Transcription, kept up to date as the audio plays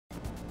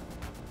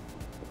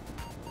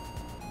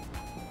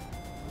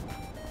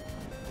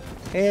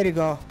Here you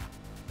go.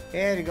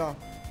 Here you go.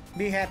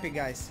 Be happy,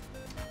 guys.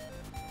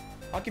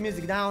 Okay,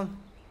 music down.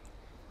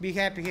 Be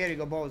happy. Here you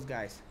go, both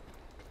guys.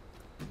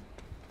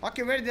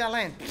 Okay, where did I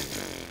land?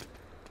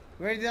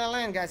 Where did I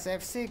land, guys?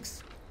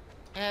 F6.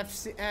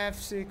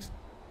 F6.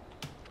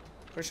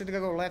 Where should I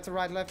go? Left or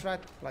right? Left, right?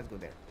 Let's go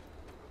there.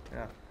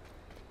 Yeah.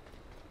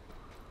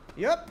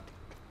 Yup.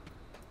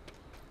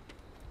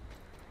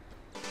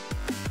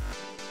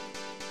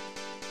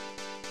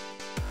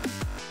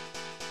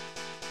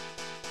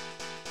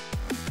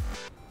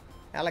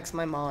 Alex,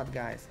 my mod,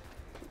 guys.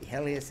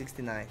 Hell yeah,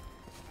 69.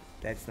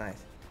 That's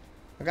nice.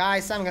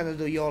 Guys, I'm gonna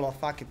do YOLO.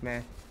 Fuck it,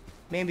 man.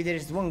 Maybe there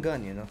is one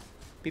gun, you know.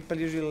 People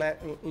usually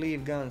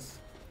leave guns.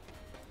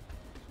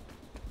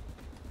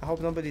 I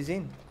hope nobody's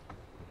in.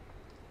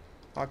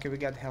 Okay, we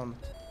got helmet.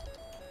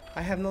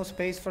 I have no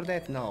space for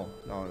that. No.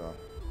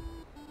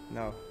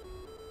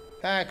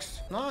 Thanks.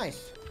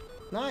 Nice.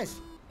 Nice.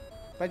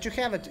 But you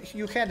have it.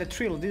 You had a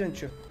thrill,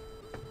 didn't you?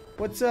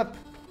 What's up?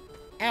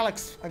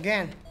 Alex,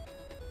 again.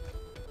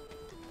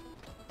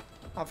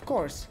 Of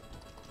course.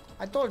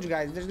 I told you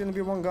guys there's gonna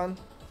be one gun.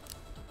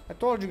 I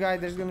told you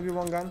guys there's gonna be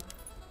one gun.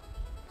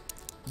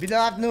 Good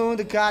afternoon,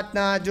 the cat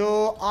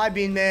Joe. I've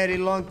been married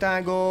a long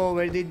time ago.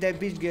 Where did that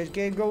bitch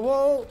go?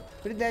 Whoa!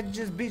 Where did that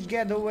just bitch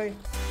get away?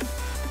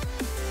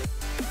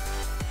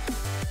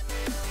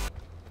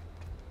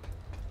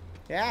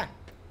 Yeah.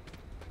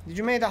 Did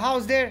you make a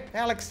house there,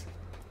 Alex?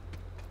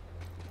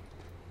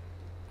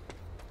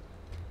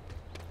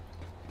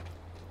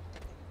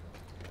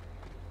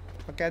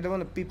 Okay, I don't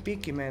want to be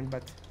picky, man,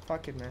 but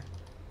fuck it, man.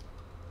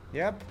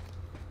 Yep.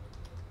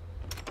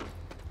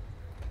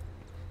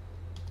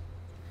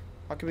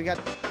 Okay, we got...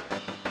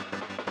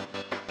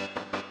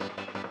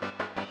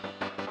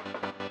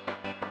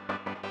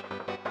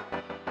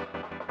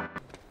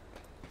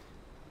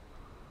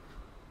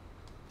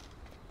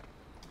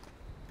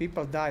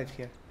 People died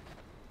here.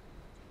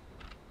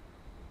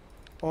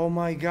 Oh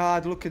my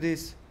god, look at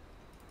this.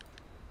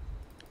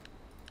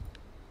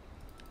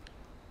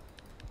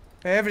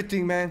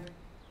 Everything, man.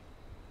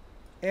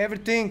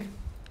 Everything.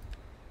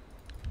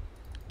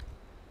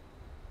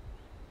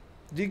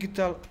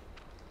 Digital.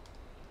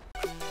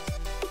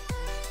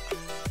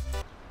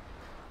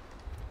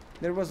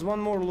 There was one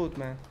more loot,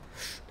 man.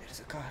 There's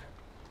a car.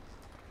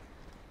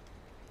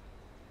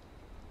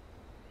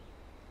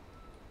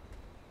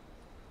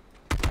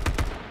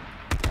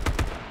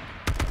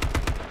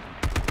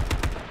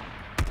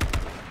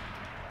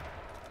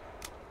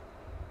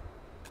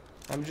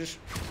 I'm just...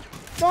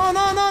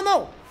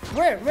 No!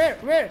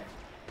 Where?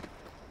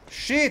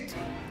 Shit!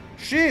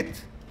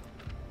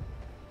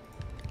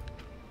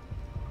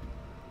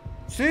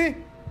 See?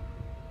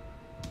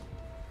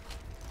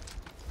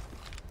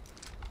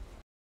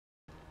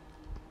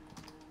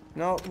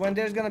 No, when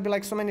there's gonna be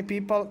like so many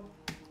people,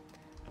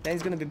 then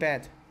it's gonna be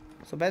bad.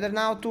 So better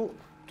now to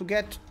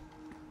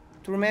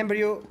remember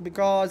you,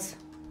 because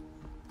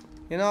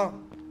you know,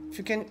 if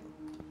you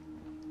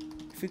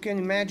can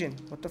imagine,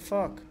 what the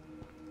fuck?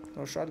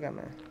 No shotgun,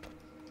 man.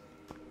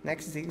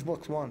 Next is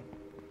Xbox One.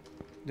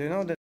 Do you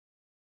know that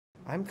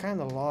I'm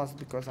kinda lost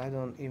because I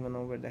don't even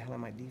know where the hell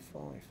am I?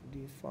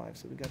 D5,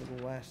 so we gotta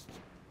go west.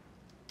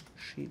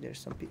 Shit, there's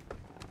some people.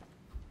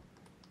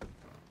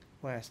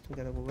 West, we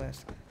gotta go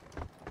west.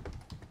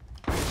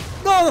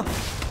 No!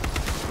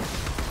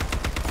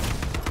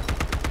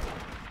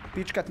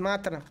 Pičkat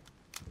materna.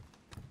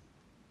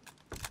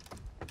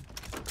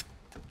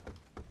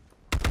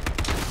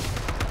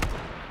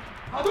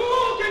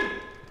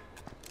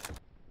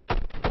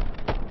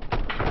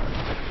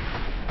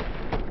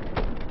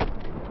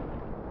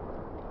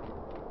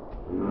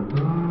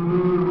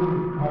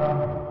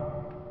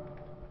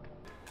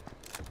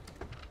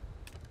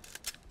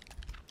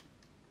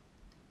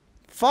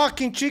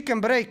 Fucking chicken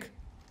break.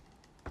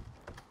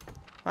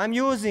 I'm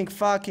using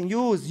fucking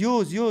use.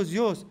 You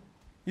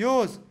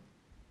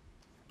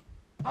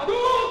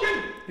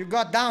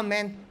got down,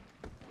 man.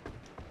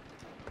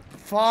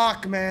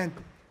 Fuck, man.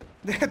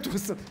 That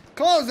was...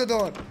 Close the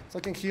door so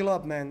I can heal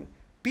up, man.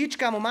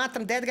 Pička mu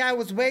matram, that guy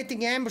was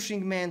waiting,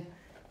 ambushing, man.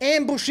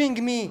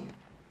 Ambushing me.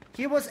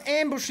 He was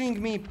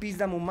ambushing me,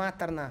 pizda mu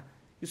matarna.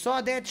 You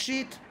saw that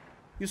shit?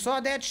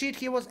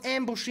 He was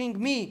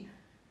ambushing me.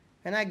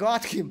 And I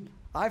got him.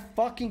 I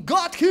fucking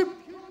got him!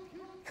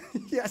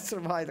 Yeah, I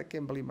survived. I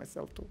can't believe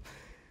myself too.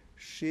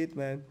 Shit,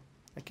 man.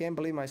 I can't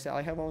believe myself.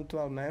 I have on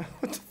 12, man.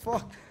 What the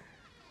fuck?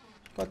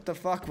 What the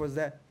fuck was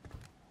that?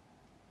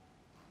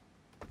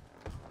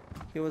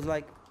 He was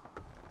like...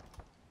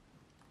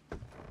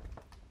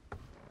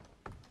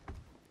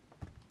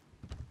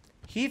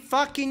 He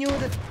fucking knew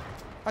that...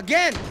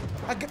 Again!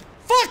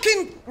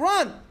 Fucking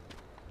run!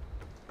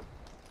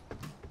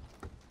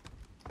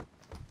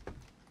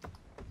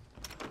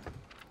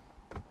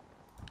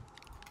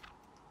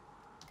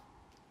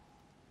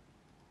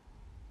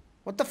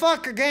 What the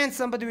fuck? Again,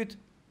 somebody with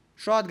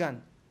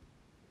shotgun.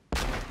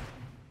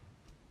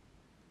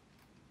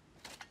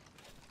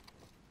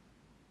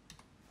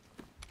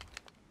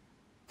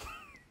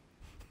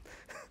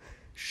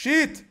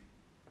 Shit!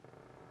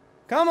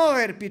 Come over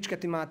here, pička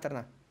ti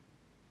materna.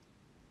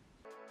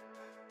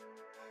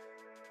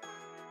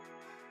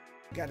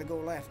 gotta go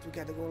left. We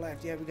gotta go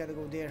left. Yeah, we gotta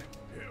go there.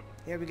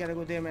 Yeah, we gotta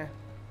go there, man.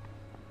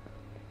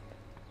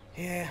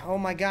 Yeah, oh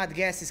my god,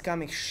 gas is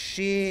coming.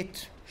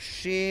 Shit.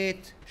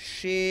 Shit.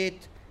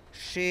 Shit.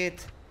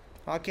 Shit.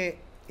 Okay,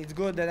 it's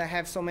good that I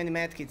have so many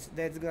medkits.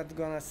 That's not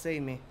gonna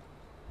save me.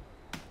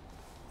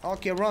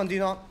 Okay, run,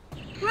 Dino.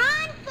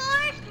 Run,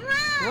 Forrest,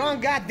 run!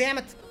 Run, god damn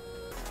it.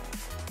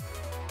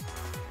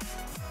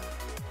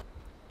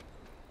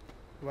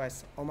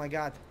 Guys, oh my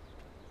god.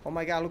 Oh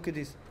my god, look at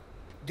this.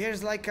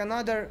 There's like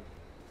another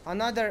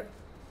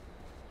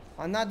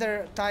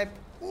type.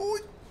 Ooh.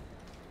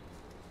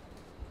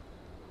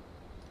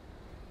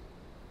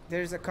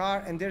 There's a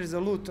car and there's a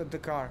loot at the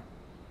car.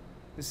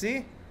 You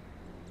see?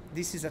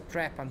 This is a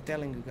trap, I'm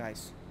telling you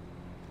guys.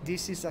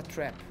 This is a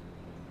trap.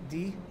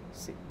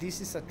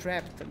 This is a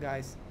trap,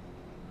 guys.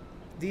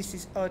 This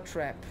is a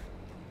trap.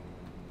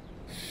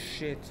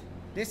 Shit.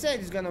 They said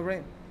it's gonna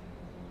rain.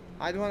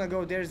 I don't wanna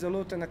go. There's a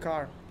loot in the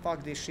car.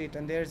 Fuck this shit.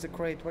 And there's a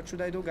crate. What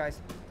should I do, guys?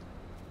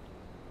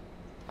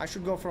 I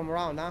should go from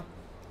around, huh?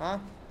 Huh?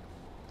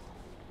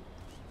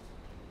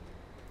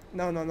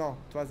 No.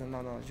 It wasn't.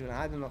 No, Julian.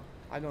 I don't know.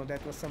 I know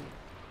that was some...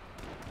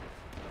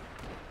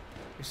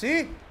 You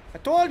see? I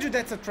told you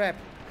that's a trap.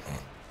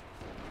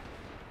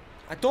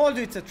 I told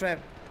you it's a trap.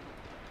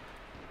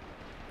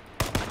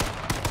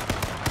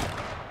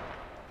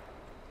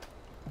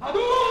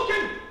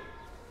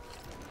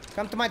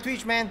 Come to my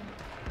Twitch, man.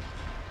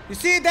 You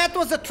see, that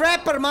was a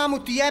trapper,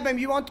 Mamut Yebem.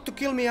 You wanted to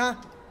kill me, huh?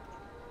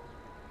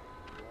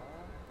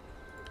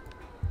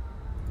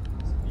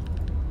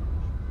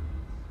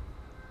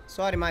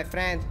 Sorry, my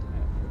friend.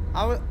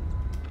 I will...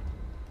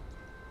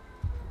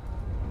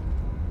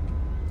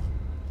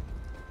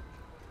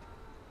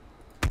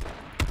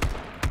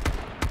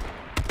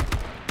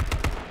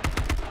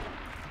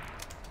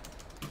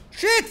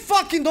 Shit!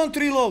 Fucking don't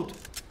reload!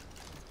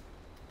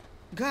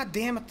 God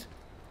damn it.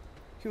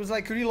 He was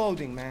like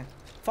reloading, man.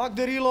 Fuck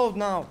the reload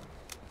now.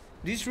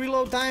 This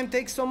reload time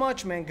takes so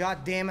much, man.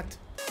 God damn it.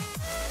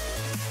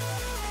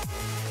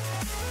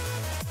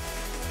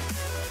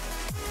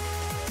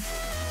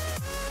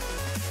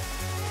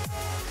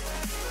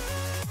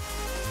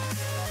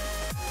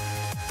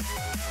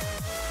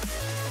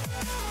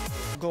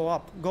 Go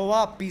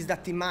up,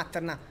 pizda ti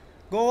materna.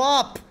 Go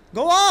up!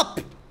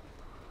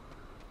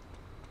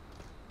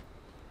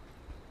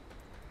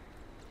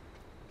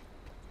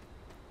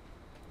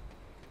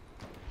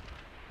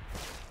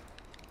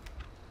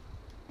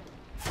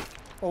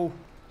 Oh,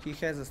 he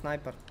has a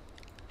sniper.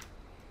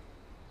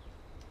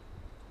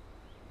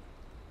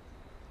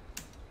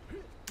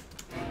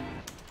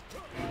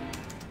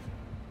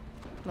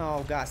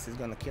 No, Gas is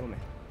gonna kill me.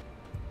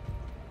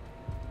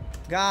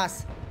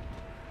 Gas!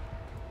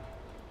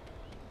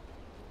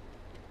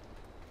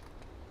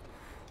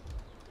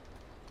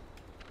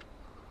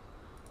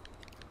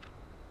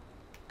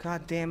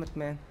 God damn it,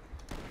 man.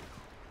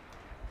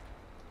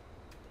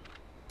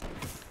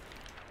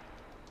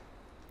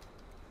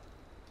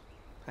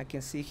 I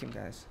can see him,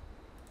 guys.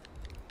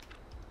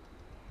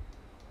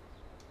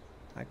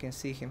 I can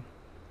see him.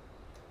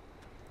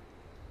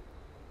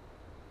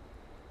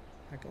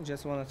 I can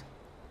just want to...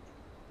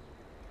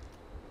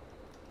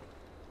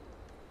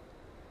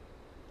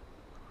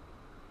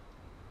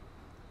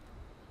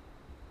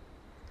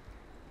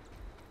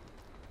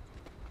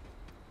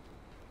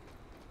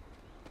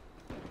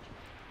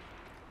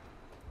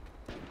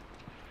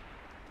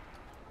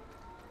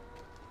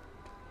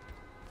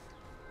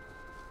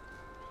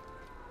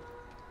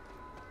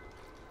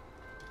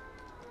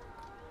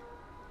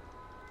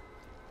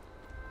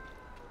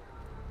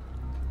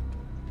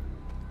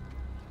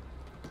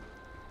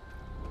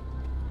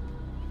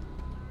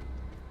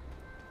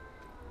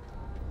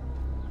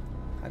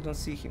 I don't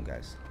see him,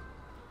 guys.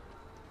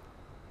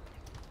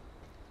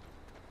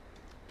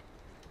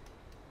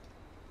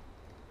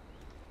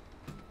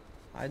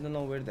 I don't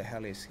know where the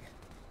hell is he.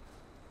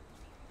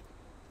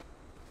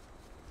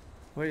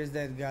 Where is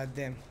that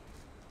goddamn?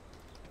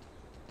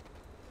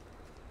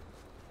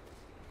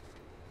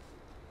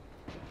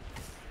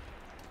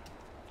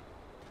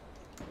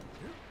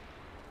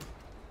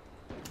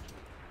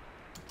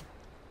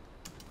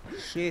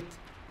 Shit.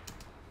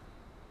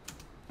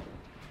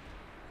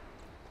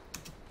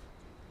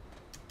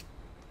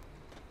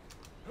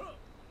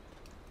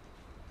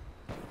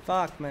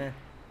 Fuck, man.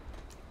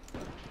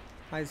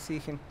 I see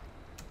him.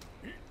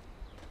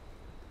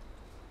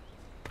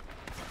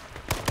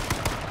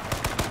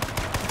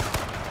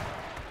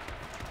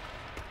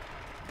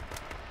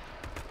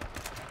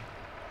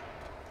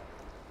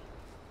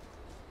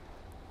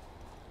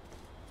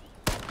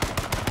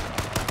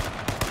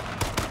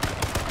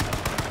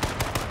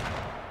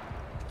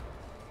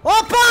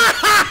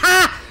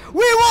 Opa!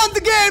 We won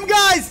the game,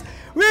 guys!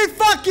 We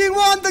fucking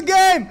won the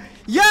game!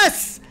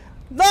 Yes!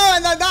 No,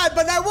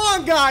 but I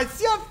won,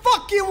 guys! You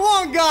fucking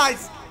won,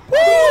 guys!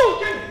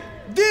 Woo!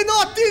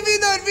 Dinotti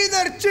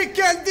winner,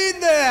 chicken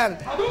dinner!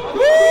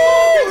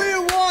 Woo! We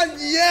won,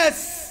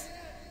 yes!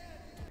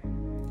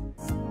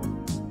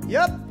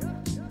 Yep,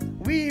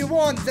 we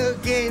won the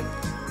game.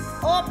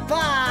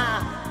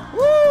 Opa!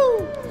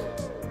 Woo!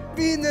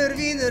 Winner,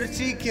 winner,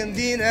 chicken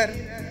dinner.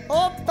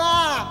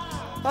 Oppa!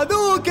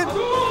 Hadouken!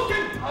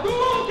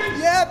 Hadouken!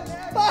 Yep!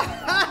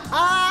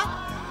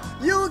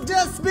 You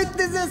just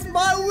witnessed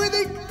my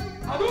winning!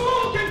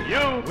 Hadouken!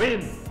 You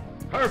win!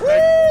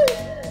 Perfect!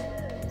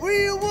 Woo!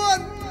 We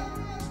won!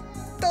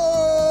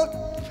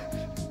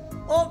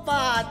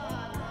 Oppa!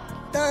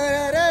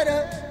 Da-da-da-da.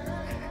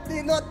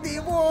 Dinotti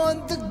won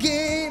the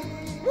game!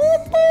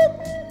 Whoop, whoop.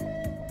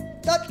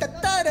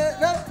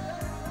 Da-da-da-da-da.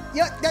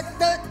 Yeah,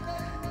 da-da.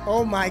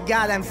 Oh my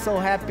god, I'm so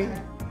happy!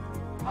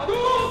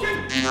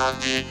 Hadouken!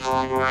 Dinotti,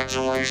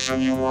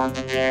 congratulations, you won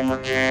the game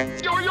again.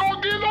 Yo,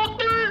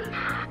 Dinotti!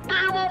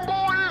 Demon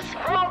Boy is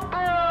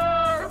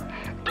happy!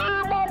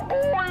 Demon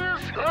Boy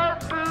is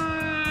happy!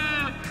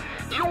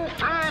 You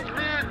fed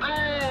me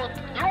good!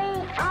 You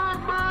fed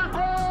me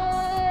good!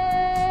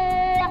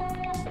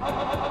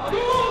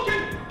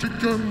 Hadouken!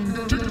 Chicken!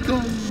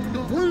 Hadouken!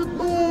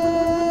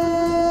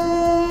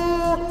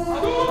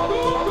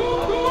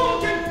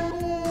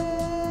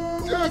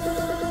 Yes!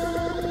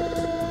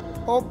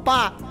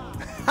 Oppa!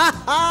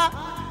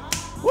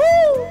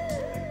 Woo!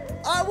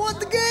 I won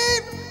the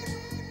game!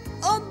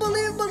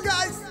 Unbelievable,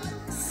 guys!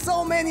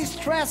 So many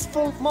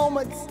stressful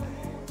moments,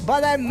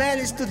 but I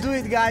managed to do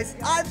it, guys.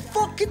 I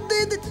fucking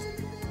did it!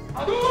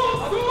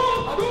 Hadouken!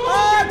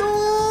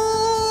 Hadouken!